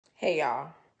Hey y'all.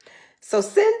 So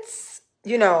since,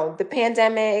 the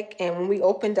pandemic and when we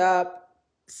opened up,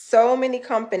 so many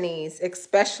companies,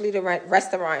 especially the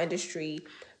restaurant industry,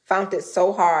 found it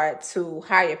so hard to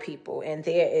hire people, and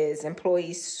there is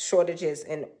employee shortages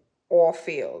in all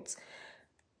fields.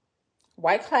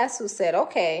 White Class who said,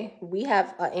 okay, we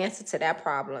have an answer to that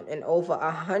problem, and over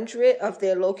 100 of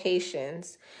their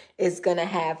locations is gonna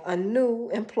have a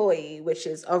new employee, which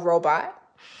is a robot.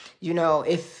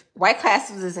 If White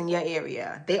Castles is in your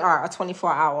area, they are a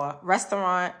 24-hour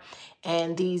restaurant.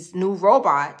 And these new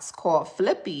robots called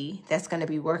Flippy, that's going to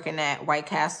be working at White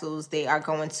Castles, they are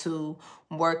going to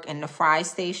work in the fry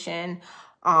station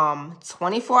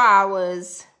 24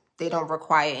 hours. They don't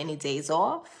require any days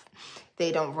off.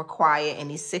 They don't require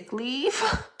any sick leave.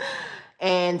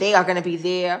 And they are going to be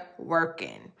there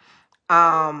working.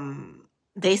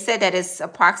 They said that it's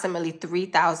approximately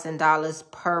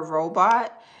 $3,000 per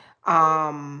robot.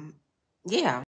 Yeah.